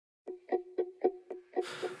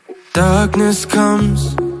Darkness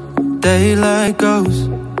comes, daylight goes.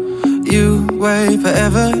 You wait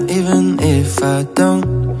forever, even if I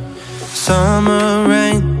don't. Summer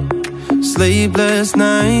rain, sleepless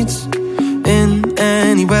nights. In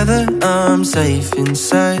any weather, I'm safe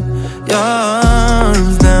inside your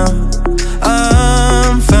arms now.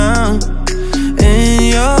 I'm found in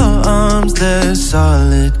your arms, there's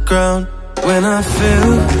solid ground. When I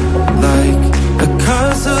feel like a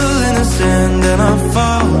castle in the sand and I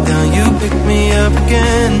fall down, you pick me up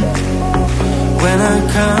again. When I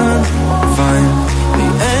can't find the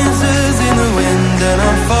answers in the wind and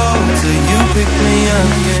I fall till you pick me up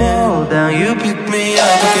again. Fall down, you pick me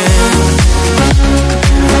up again.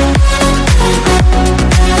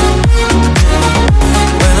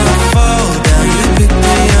 When I fall down, you pick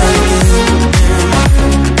me up again.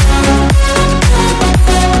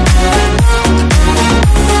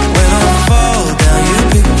 When I fall down, you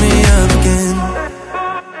pick me up again.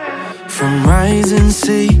 From rising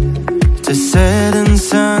sea to setting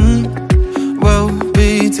sun, we'll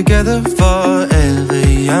be together forever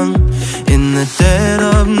young. In the dead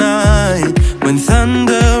of night, when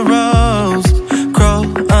thunder rolls, crawl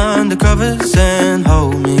under covers and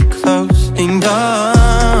hold me close. In your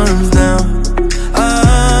arms now,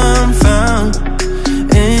 I'm found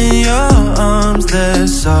in your arms,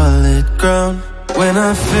 there's solid ground. When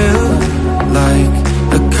I feel like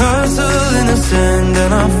a castle in the sand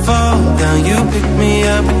and I fall down, you pick me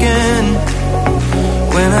up again.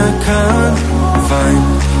 When I can't find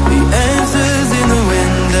the answers in the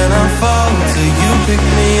wind and I fall till you pick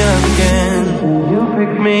me up again. You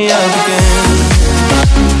pick me up again.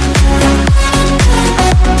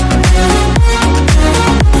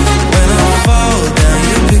 When I fall down,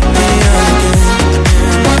 you pick me up again.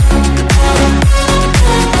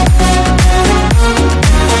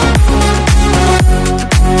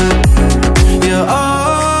 You're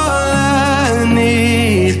all I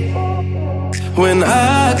need when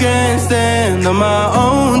I can't stand on my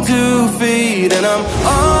own 2 feet and I'm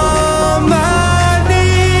on my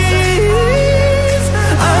knees.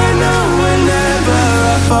 I know whenever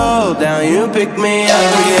I fall down, you pick me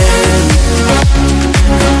up again.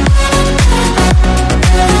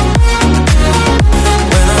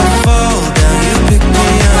 When I fall down, you pick me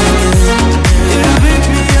up again. You pick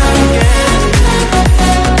me up again.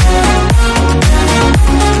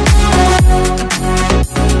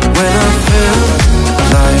 When I feel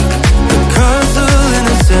like a castle in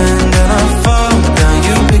the sand and I fall down,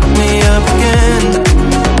 you pick me up again.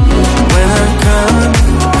 When I can't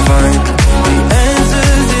find the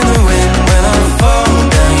answers in the wind, when I fall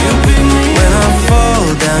down, you pick me. When I fall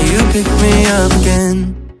down, you pick me up again.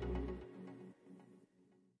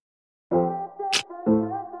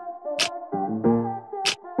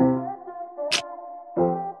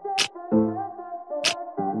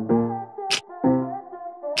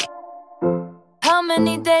 How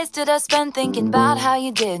many days did I spend thinking about how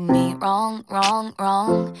you did me wrong, wrong,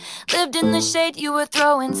 wrong? Lived in the shade you were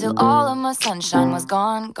throwing till all of my sunshine was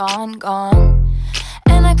gone, gone, gone.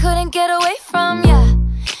 And I couldn't get away from ya.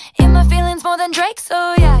 In my feelings more than Drake,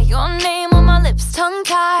 so yeah. Your name on my lips,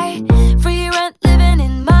 tongue-tied. Free rent living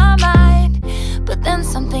in my mind. But then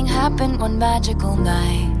something happened one magical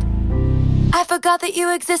night. I forgot that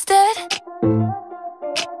you existed.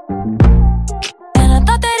 And I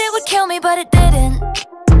thought that it would kill me, but it didn't.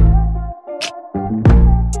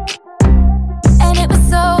 And it was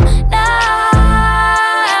so nice,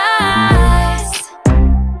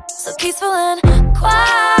 so peaceful and quiet.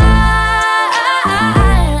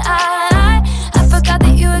 I forgot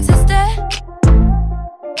that you existed.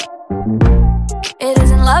 It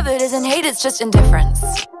isn't love, it isn't hate, it's just indifference.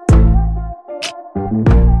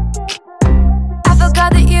 I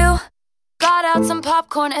forgot that you got out some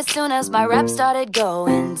popcorn as soon as my rep started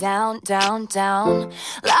going down, down, down.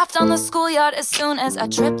 Laughed on the schoolyard as soon as I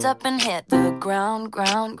tripped up and hit the ground,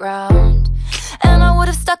 ground, ground. And I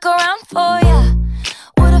would've stuck around for ya.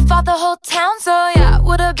 Would've fought the whole town, so yeah.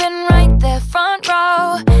 Would've been right there front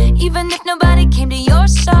row, even if nobody came to your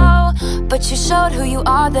show. But you showed who you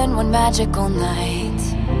are then one magical night.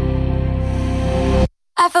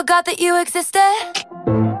 I forgot that you existed.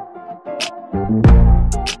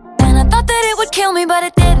 I thought that it would kill me, but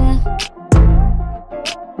it didn't.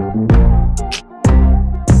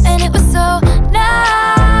 And it was so nice,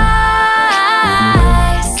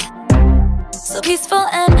 so peaceful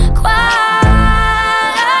and quiet.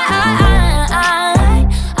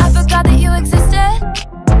 I forgot that you existed.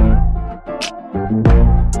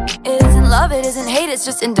 It isn't love, it isn't hate, it's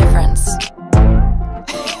just indifference.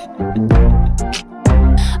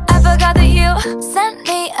 I forgot that you sent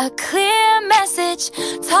me a clear message,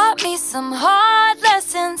 taught me some hard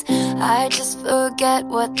lessons, I just forget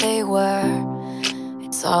what they were.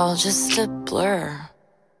 It's all just a blur.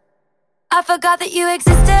 I forgot that you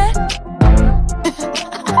existed.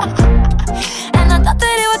 And I thought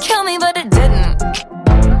that it would kill me, but it didn't.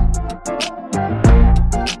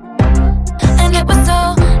 And it was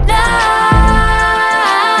so nice,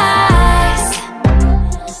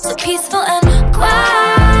 so peaceful and quiet.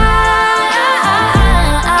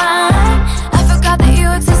 I forgot that you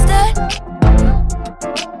existed.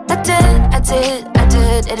 I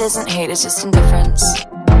did. It isn't hate, it's just indifference.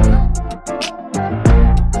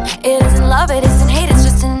 It isn't love, it isn't hate, it's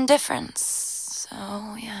just indifference. So,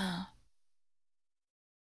 yeah.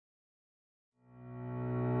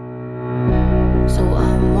 So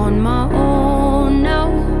I'm on my own now,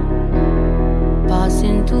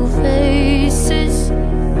 passing through faces,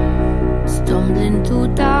 stumbling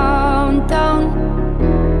through downtown,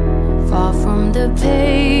 far from the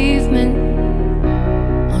pavement,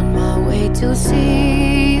 on my way to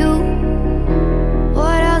see you.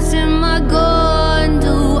 What else am I gonna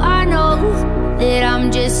do? I know that I'm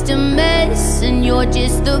just a mess, and you're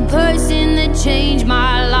just the person that changed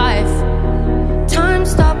my life. Time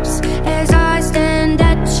stops as I stand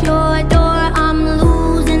at your door. I'm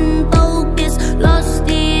losing focus, lost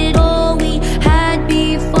it all we had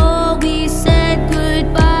before we said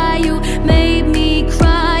goodbye. You made me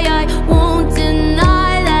cry, I won't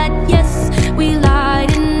deny that. Yes, we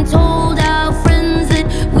lied and told our friends that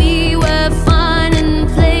we were fine and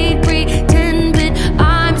played pretend, but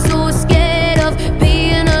I'm so scared of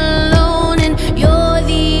being alone, and you're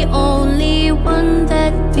the only one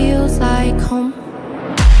that feels like home.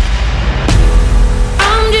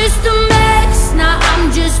 I'm just a mess, now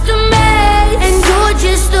I'm just a mess, and you're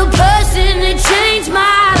just the person that changed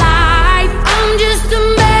my life. I'm just a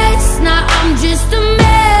mess, now I'm just a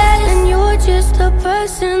mess, and you're just the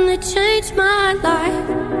person that changed my life.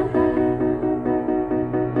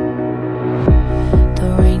 The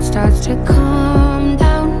rain starts to come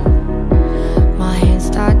down, my hands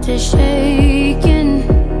start to shaking.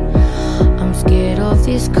 I'm scared of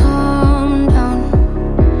this calm down,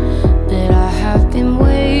 but I have been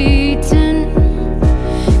waiting.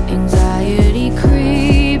 Anxiety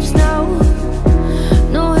creeps now,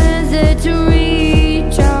 no hands there to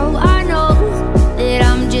reach out. I know that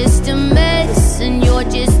I'm just a mess, and you're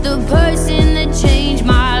just the person that changed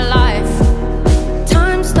my life.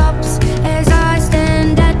 Time stops as I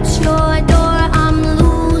stand at your door. I'm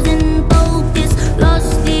losing focus,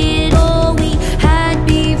 lost it all we had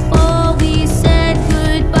before we said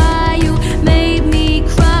goodbye. You made me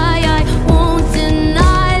cry, I won't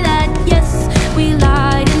deny that. Yes, we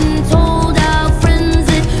lied and told our friends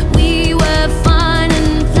that we were fine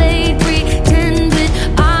and played pretend, but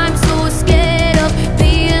I'm so scared of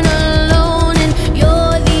being alone, and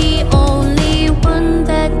you're the only one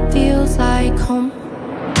that feels like home.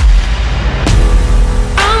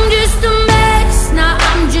 I'm just a mess, now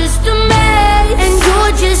I'm just a mess, and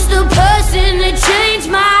you're just the person that changed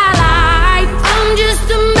my life. I'm just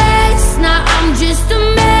a mess, now I'm just a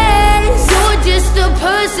mess, you're just the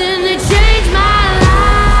person that changed my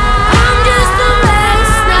life. I'm just a mess,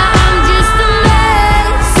 now I'm just a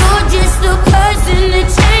mess, you're just the person that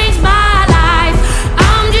changed my life.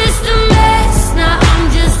 I'm just a mess, now I'm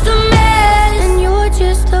just a mess, and you're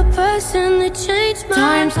just the person that changed my life.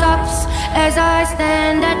 Time stops as I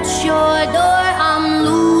stand at your door. I'm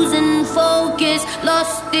losing focus,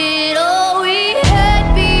 lost it all we had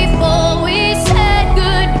before we said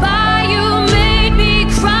goodbye. You made me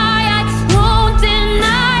cry, I won't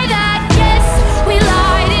deny that. Yes, we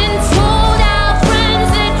lied and told our friends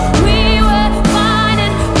that we were fine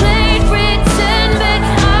and played pretend, but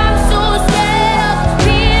I'm so scared of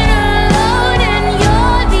being alone, and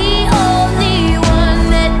you're the only one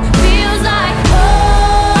that feels like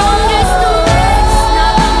home. I'm just a mess,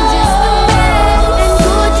 now I'm just a mess, and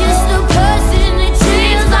you're just the person that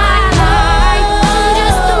changed my life. I'm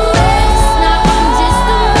just a mess, now I'm just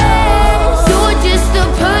a mess, you're just the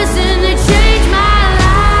person that changed my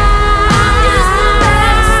life. I'm just a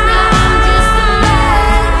mess, now I'm just a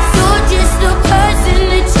mess, you're just the person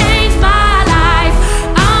that changed my life.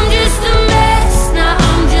 I'm just a mess, now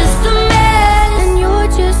I'm just a mess, and you're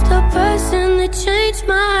just the person that changed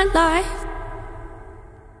my life.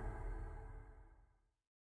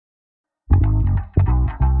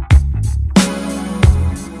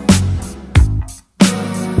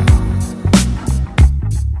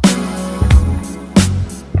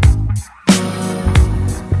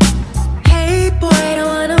 Hey boy, I don't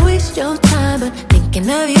wanna waste your time, but thinking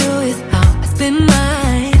of you is how I spend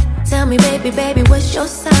mine. Tell me baby, what's your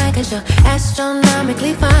sign? 'Cause you're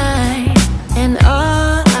astronomically fine, and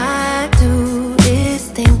all I do is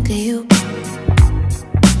think of you.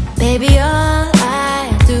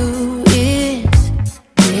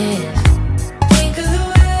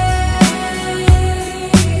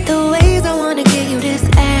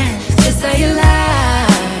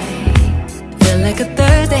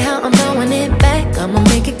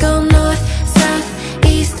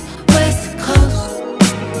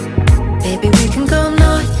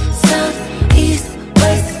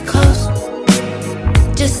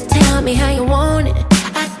 love me how you want it.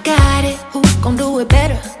 I got it, who gon' do it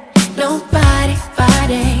better? Nobody,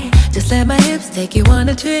 body. Just let my hips take you on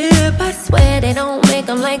a trip. I swear they don't make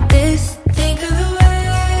them like this. Think of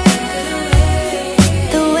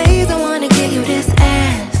the ways I wanna give you this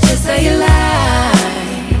ass. Just so you lie.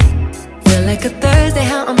 Feel like a Thursday,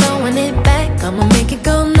 how I'm throwing it back. I'ma make it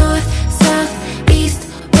go north, south, east,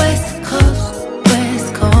 west coast,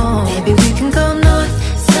 west coast. Maybe we can go north,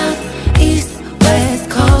 south, east, west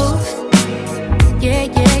coast. Yeah,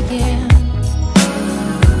 yeah, yeah.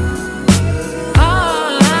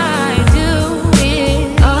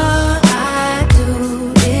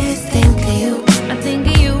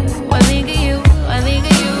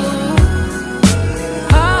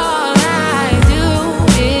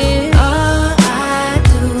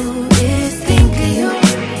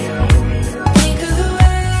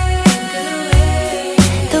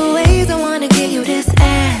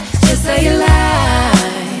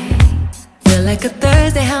 Like a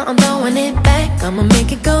Thursday, how I'm throwing it back. I'ma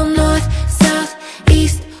make it go north, south,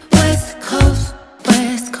 east, west coast,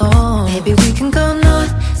 west coast. Maybe we can go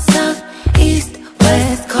north, south, east,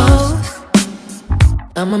 west coast.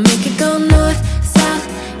 I'ma make it go north, south,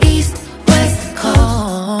 east, west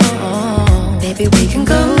coast. Maybe we can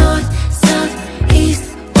go north, south, east,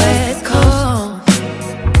 west coast.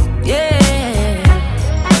 Yeah.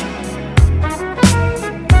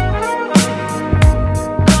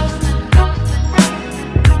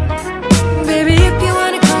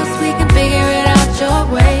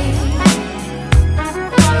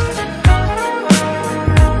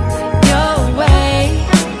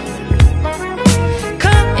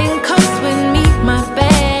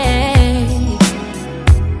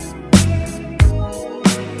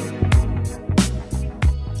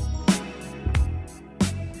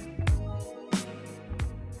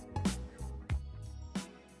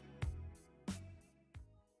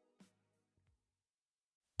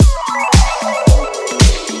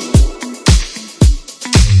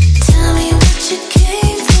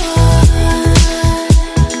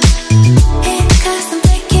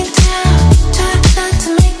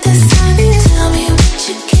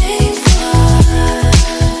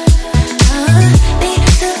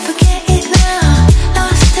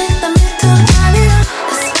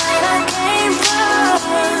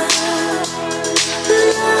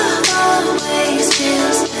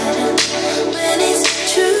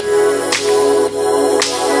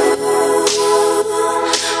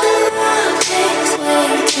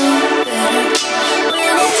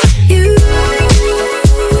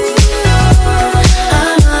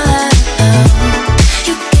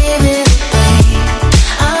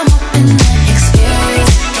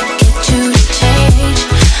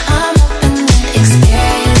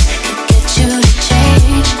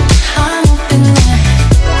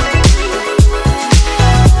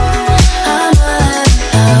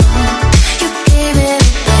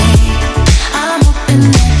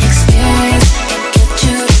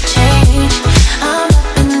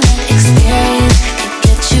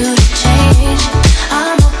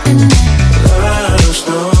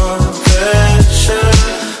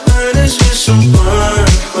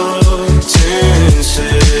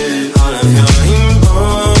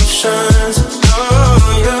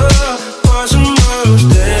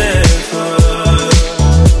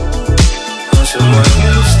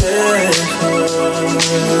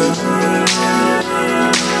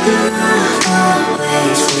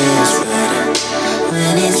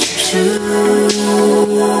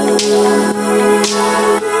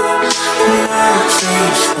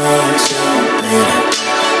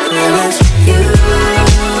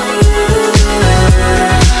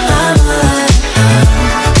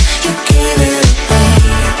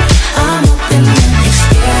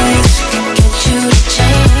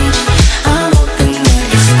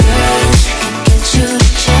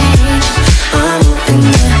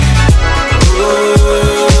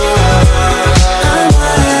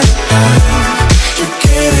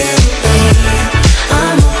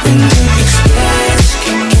 Experience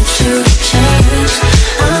can get you to change.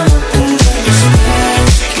 I'm open to experience.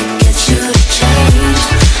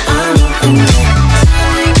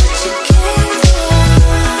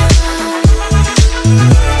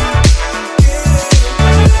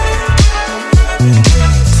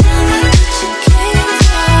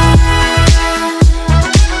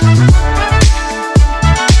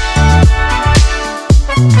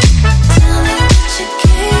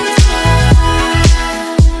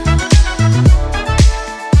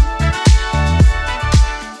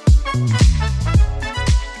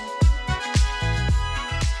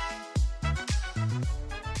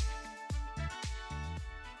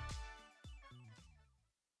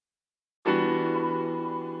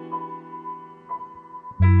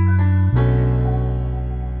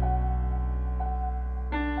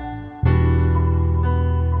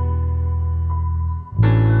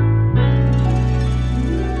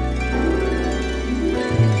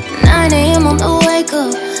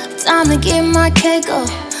 time to get my cake up.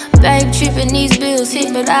 Babe tripping, these bills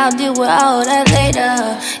hit, but I'll deal with all that later.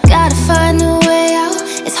 Gotta find a way out,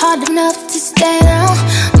 it's hard enough to stay down.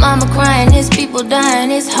 Mama crying, there's people dying,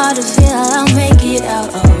 it's hard to feel I'll make it out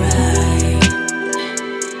alright.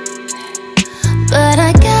 But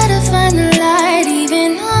I gotta find the light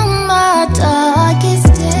even on my darkest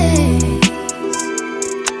days.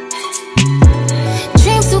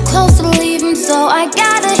 Dreams too close to leave them, so I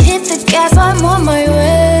gotta hit the gas. I'm on my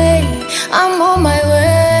way, I'm on my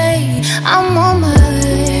way, I'm on my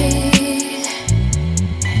way,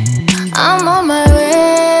 I'm on my way.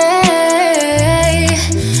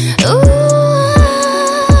 Ooh,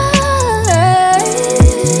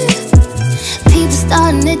 people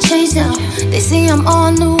starting to change now. They see I'm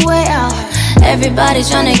on the way out. Everybody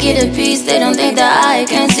trying to get a piece. They don't think that I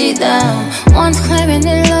can see them. One's claiming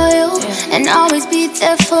they're loyal and always be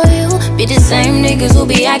there for you. Be the same niggas who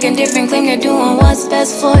be acting different, claim you're doing what's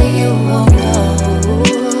best for you. Oh no.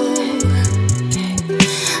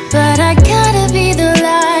 But I gotta be the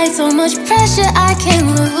light. So much pressure I can't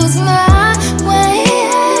lose my way.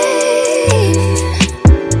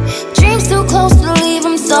 Dreams too close to leave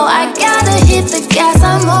them, so I gotta hit the gas.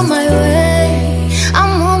 I'm on my way,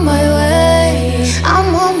 I'm on my way,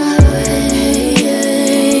 I'm on my way,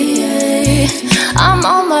 I'm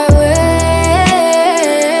on my way.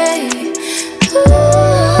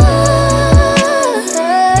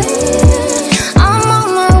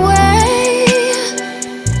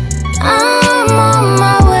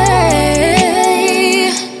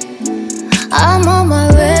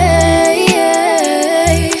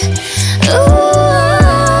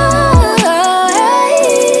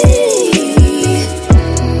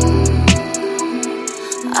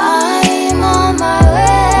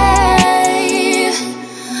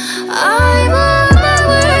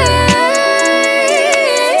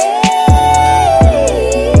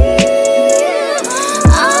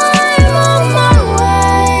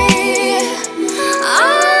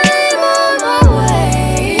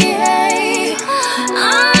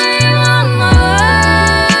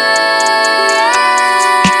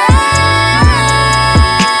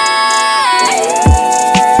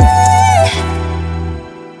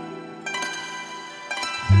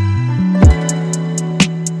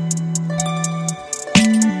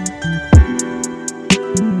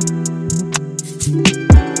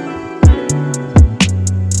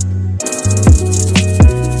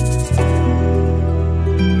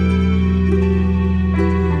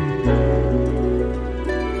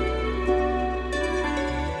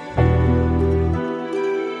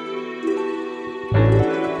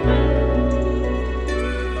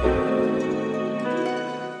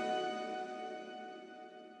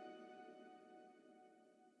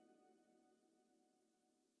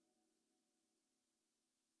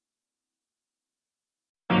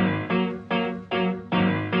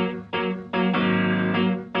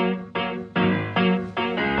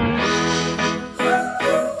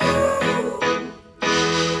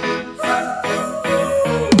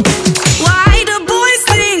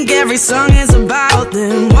 Every song is about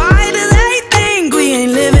them. Why do they think we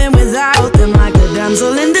ain't living without them? Like a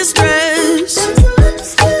damsel in distress,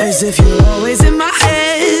 as if you're always in my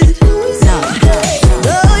head.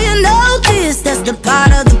 Though you notice that's the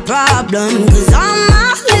part of the problem, 'cause on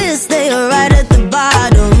my list they are right at the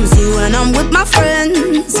bottom. See, when I'm with my friends,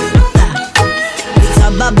 we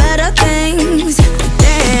talk about better things.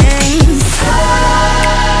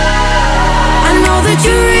 I know that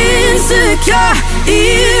you're insecure,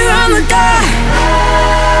 ear on the door.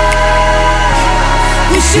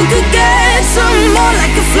 Wish you could get some more,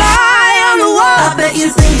 like a fly on the wall. I bet you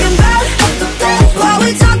think about what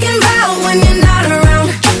we're talking about when you're not around.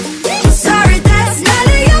 Sorry, that's none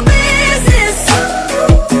of your business.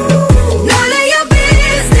 None of your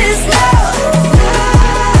business, no.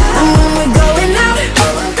 And when we're going out,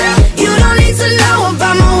 you don't need to know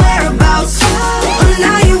about my whereabouts. Well,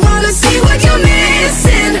 now you wanna see what you're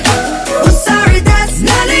missing. Well, sorry, that's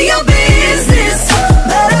none of your business.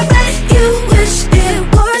 But I bet you wish it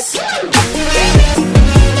was.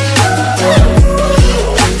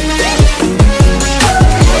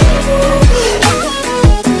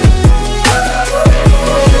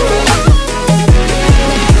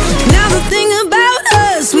 Now the thing about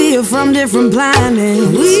us, we are from different planets.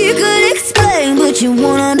 We could explain, but you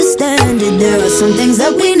won't understand it. There are some things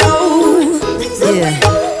that we know, yeah,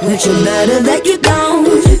 which are better that you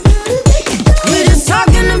don't. We're just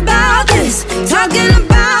talking about this, talking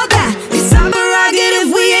about that. It's our prerogative,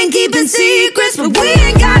 we ain't keeping secrets, but we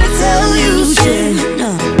ain't gotta tell you shit.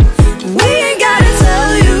 No, we ain't gotta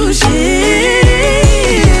tell you shit.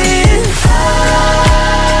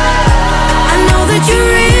 I know that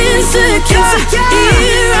you're insecure.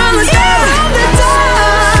 Here on the door.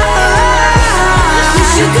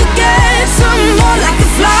 Wish you could get some more like a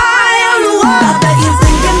fly on the wall. I bet you're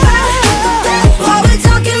thinking about what we're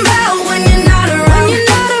talking about when you're not around.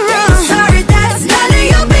 Sorry, that's none of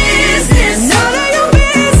your business. None of your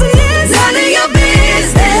business. None of your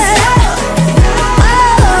business.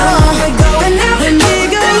 We're going out and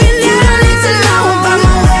we're going out. You don't need to know about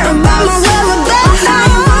my whereabouts. Now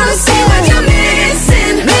you wanna see what you're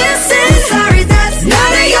missing. Sorry, that's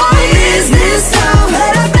none of your business.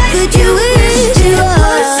 But I bet that you wish it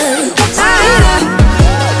was.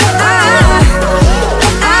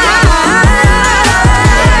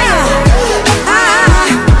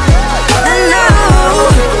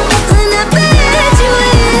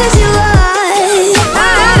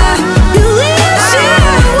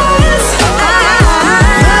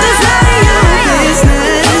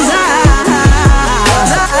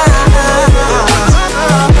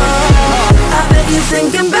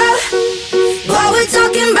 Thinking about what we're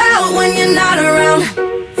talking about when you're not around.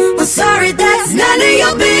 Well, sorry, that's none of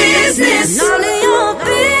your business. None of your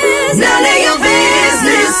business. None of your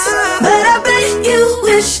business. But I bet you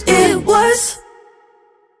wish it was.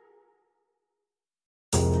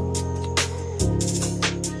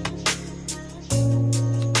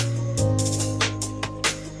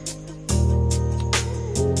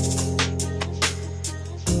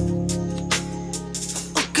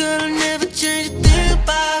 Oh girl, I never changed a thing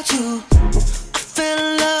about you. I fell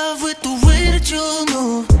in love with the way that you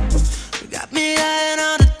move. You got me eyeing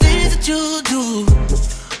all the things that you do.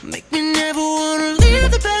 Make me never wanna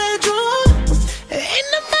leave the bedroom. Ain't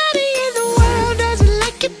nobody in the world does it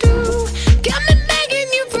like you do. Got me begging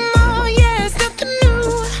you for more, yeah, it's nothing new.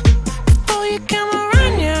 Before you come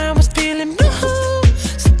around, yeah, I was feeling blue.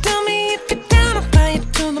 So tell me if you're down, I'll fly you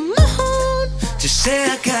to the moon. Just say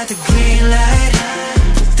I got the green light.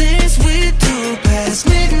 Things we do past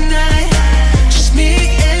midnight. Just me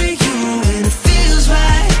and you, and it feels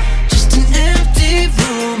right. Just an empty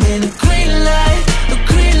room and a green light, a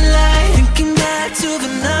green light. Thinking back to the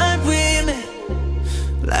night we met,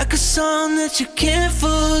 like a song that you can't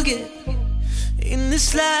forget. In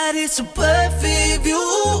this light, it's a perfect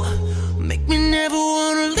view. Make me never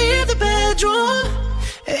wanna leave the bedroom.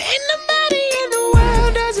 Ain't nobody in the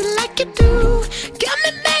world does it like you do. Got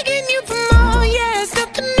me begging you for more, yeah, it's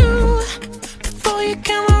nothing new. Before you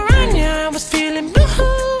come around, yeah, I was feeling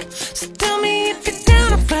blue. So tell me if you're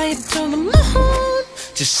down, I'll fly you to the moon.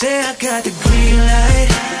 Just say I got the green light.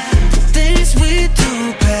 Things we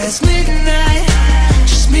do past midnight.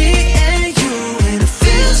 Just me and you, and it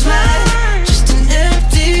feels right. Just an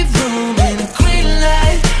empty room and a green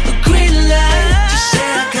light, a green light. Just say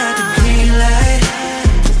I got the green light.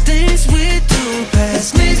 Things we do past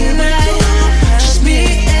midnight. Just me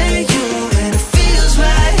and you, and it feels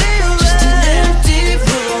right. Just an empty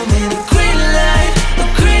room and a green light, a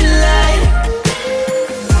green light.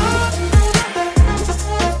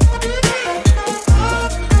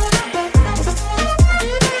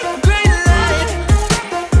 Green light.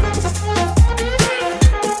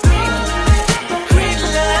 Green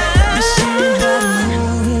light. I see your body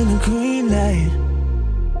move in a green light.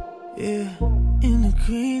 Yeah, in a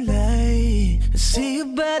green light. I see your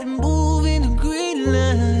body move in a green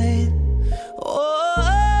light.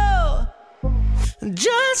 Oh,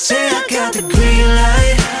 just say I got the green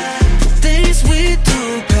light. Things we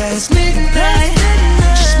do past midnight.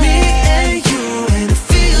 Just me and you, and it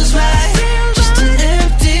feels right. Just an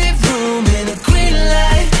empty room and a green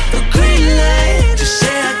light, a green light. Just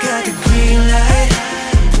say I got the green light.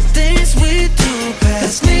 Things we do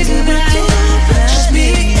past midnight. Just me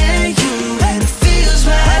and you, and it feels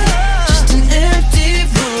right. Just an empty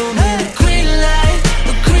room and a green light,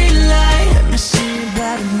 a green light. Let me see your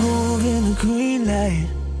body move in a green light.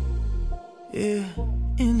 Yeah,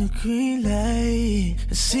 in a green light.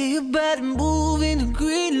 I see your body move in a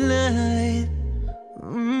green light.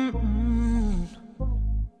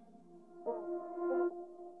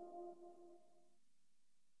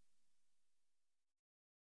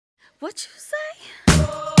 What you say?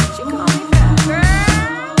 What you call me fat?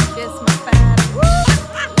 Girl, kiss my fat.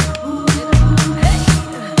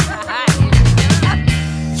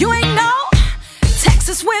 You ain't know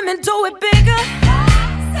Texas women do it bigger.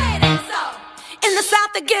 Say that so. In the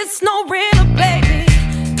South it gets no realer, baby.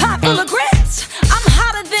 Pot full of grits. I'm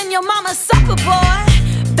hotter than your mama's supper, boy.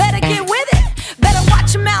 Better get with it. Better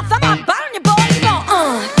watch your mouth. I might burn you, boy. You gon'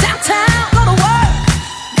 downtown, go to work.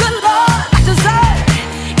 Good Lord, I deserve.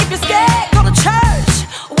 If you're scared, go to church.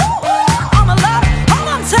 Woo, woo, I'm a lover. Hold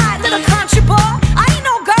on tight, little country boy. I ain't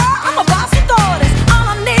no girl, I'm a boss with orders. All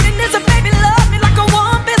I'm needing is a baby love me like a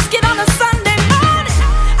warm biscuit on a Sunday morning.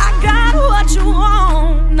 I got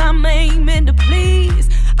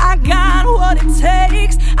it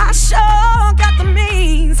takes. I sure got the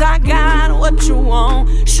means. I got what you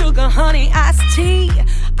want. Sugar, honey, iced tea.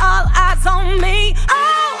 All eyes on me. Oh,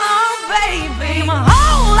 oh, baby. I'm a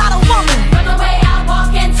whole lot of woman. From the way I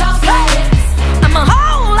walk and talk my hips. I'm a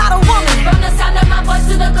whole lot of woman. From the sound of my voice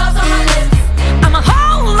to the calls on my lips. I'm a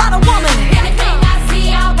whole lot of woman. Anything I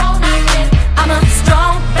see, I won't knock it. I'm a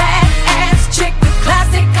strong, badass chick with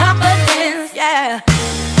classic confidence. Yeah.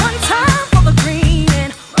 One time for the green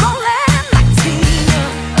and rollin' like Tina.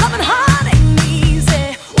 Loving hard ain't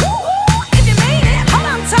easy. Ooh, if you mean it, hold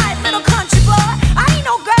on tight, little country boy. I ain't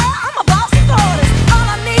no girl, I'm a boss of orders. All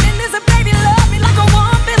I'm needing is a baby love me like a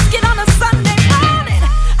warm biscuit on a Sunday morning.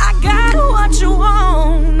 I got what you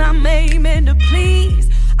want, I'm aiming to please.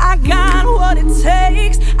 I got what it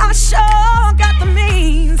takes, I sure got the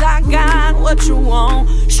means. I got what you want,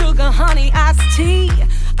 sugar, honey, iced tea.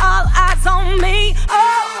 All eyes on me, oh,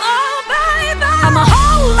 oh, baby. I'm a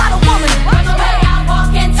whole lot of woman. From the way I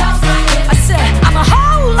walk and talk my hips. I said, I'm a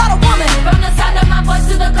whole lot of woman. From the sound of my voice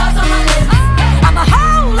to the calls on my lips. I'm a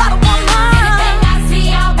whole lot of woman. Anything I see,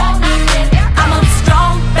 I won't knock it. I'm a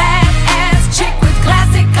strong, badass chick with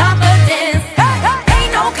classic confidence. Ain't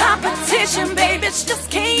no competition, baby, it's just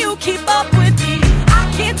can you keep up with me? I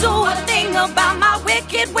can't do a thing about my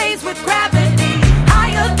wicked ways with gravity.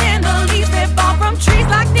 Higher than the leaves that fall from trees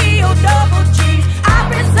like D-O-double G. I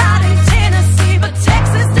reside in Tennessee, but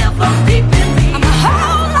Texas still flows deep in me. I'm a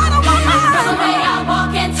whole lot of woman. From the way I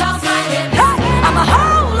walk and talk my hips. I'm a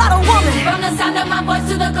whole lot of woman. From the sound of my voice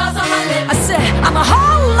to the calls on my lips. I said, I'm a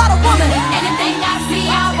whole lot of woman. Anything I see,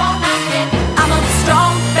 I won't knock it. I'm a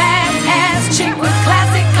strong, badass chick with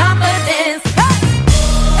classic confidence.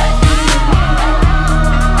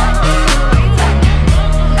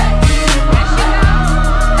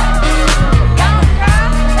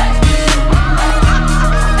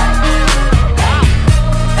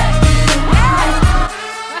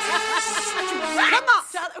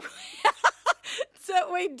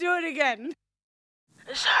 Wait, do it again.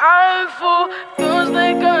 It's hurtful, feels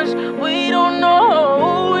like us. We don't know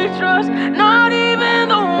who we trust. Not even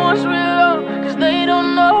the ones we love, cause they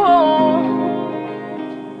don't know.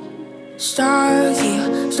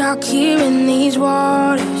 Stuck here in these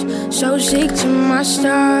waters. So sick to my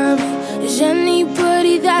stomach. Is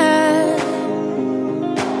anybody there?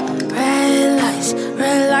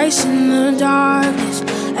 Red lights in the darkness.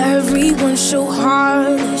 Everyone's so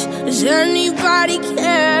heartless. Does anybody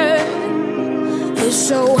care? It's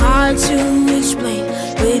so hard to explain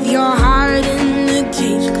with your heart in the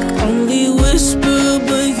cage. Only whisper,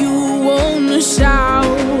 but you wanna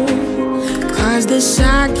shout. Cause the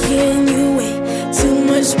sound can you wait? Too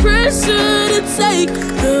much pressure to take.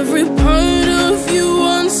 Every part of you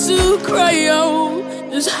wants to cry out.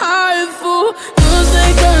 It's hurtful, feels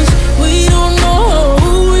like us. We don't know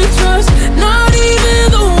who we trust. Not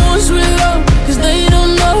even the ones we love, cause they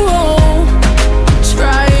don't know.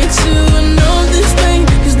 Try to know this pain,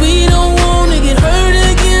 cause we don't wanna get hurt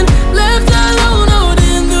again. Left alone out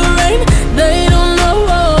in the rain, they don't know.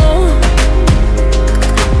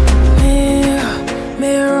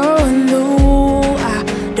 Mirror in the wall, I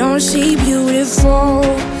don't see beautiful.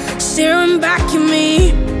 Staring back at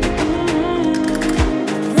me.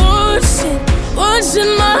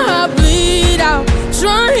 Watching my heart bleed out.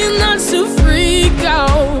 Trying not to freak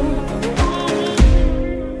out.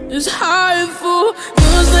 It's hurtful,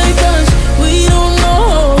 feels like us. We don't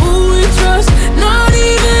know who we trust. Not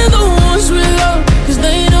even the ones we love, cause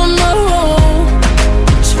they don't know.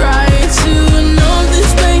 Try to numb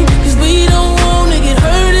this pain, cause we don't wanna get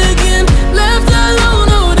hurt again. Left alone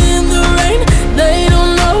out in the rain, they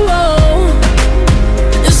don't know.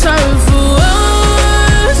 It's hurtful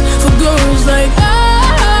us, for girls like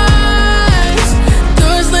us.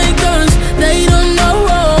 Girls like us, they don't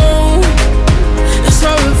know. It's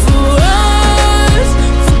hurtful us,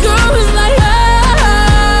 for girls like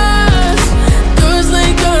us. Girls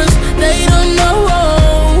like us, they don't know.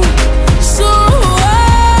 So,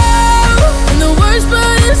 and the worst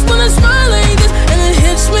part is when I smile like this and it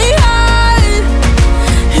hits me hard.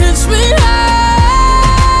 Hits me hard.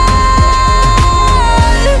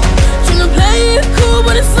 Tryna play it cool,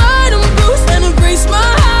 but inside I'm bruised and it breaks my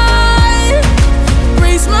heart.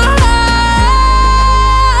 Breaks my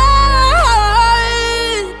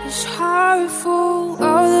heart. It's hurtful,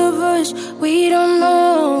 all of us. We don't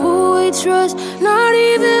know who we trust. Not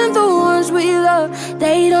even the ones we love,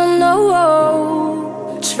 they don't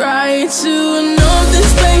know. Try to numb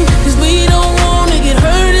this pain, cause we don't wanna get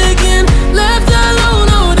hurt again. Left alone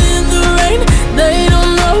out in the rain, they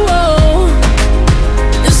don't know.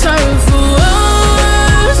 It's hurtful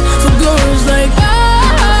us, for girls like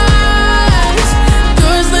us.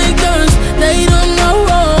 Girls like us, they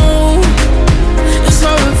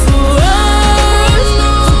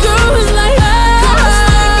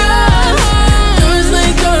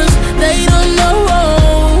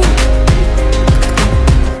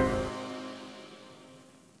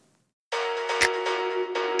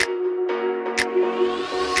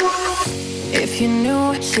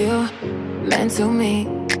to me.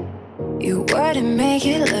 You wouldn't make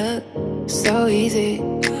it look so easy,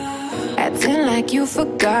 acting like you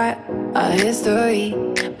forgot our history.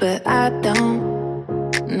 But I don't,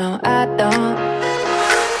 no I don't.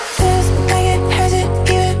 Feels like it hasn't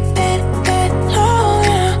even been that long,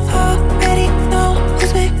 and I already know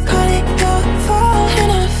who's been calling your phone.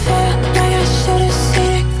 And I feel like I should've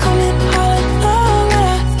seen it coming all along, but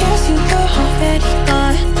I guess you were already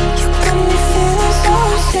gone. You got me feeling so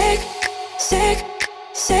sick, sick,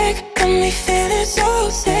 sick. Got me feeling so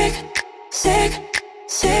sick, sick,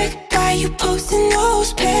 sick. Why you posting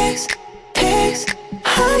those pics, pics?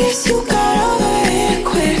 I guess you got over it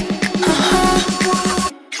quick.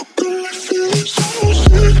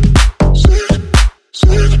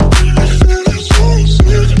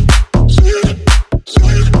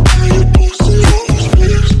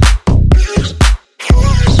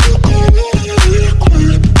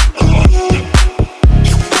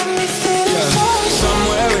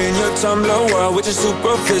 Tumblr world with your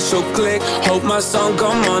superficial click. Hope my song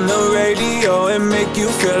come on the radio and make you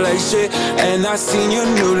feel like shit. And I seen your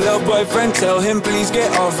new little boyfriend, tell him please get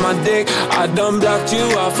off my dick. I done blocked you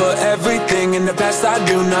out for everything in the past I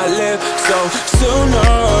do not live. So sooner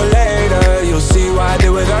or later you'll see why I did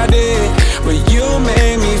what I did. But you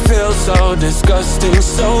made me feel so disgusting,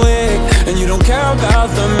 so ick. And you don't care about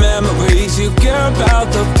the memories, you care about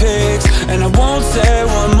the pics. And I won't say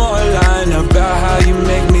one more line about how you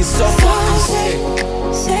make me so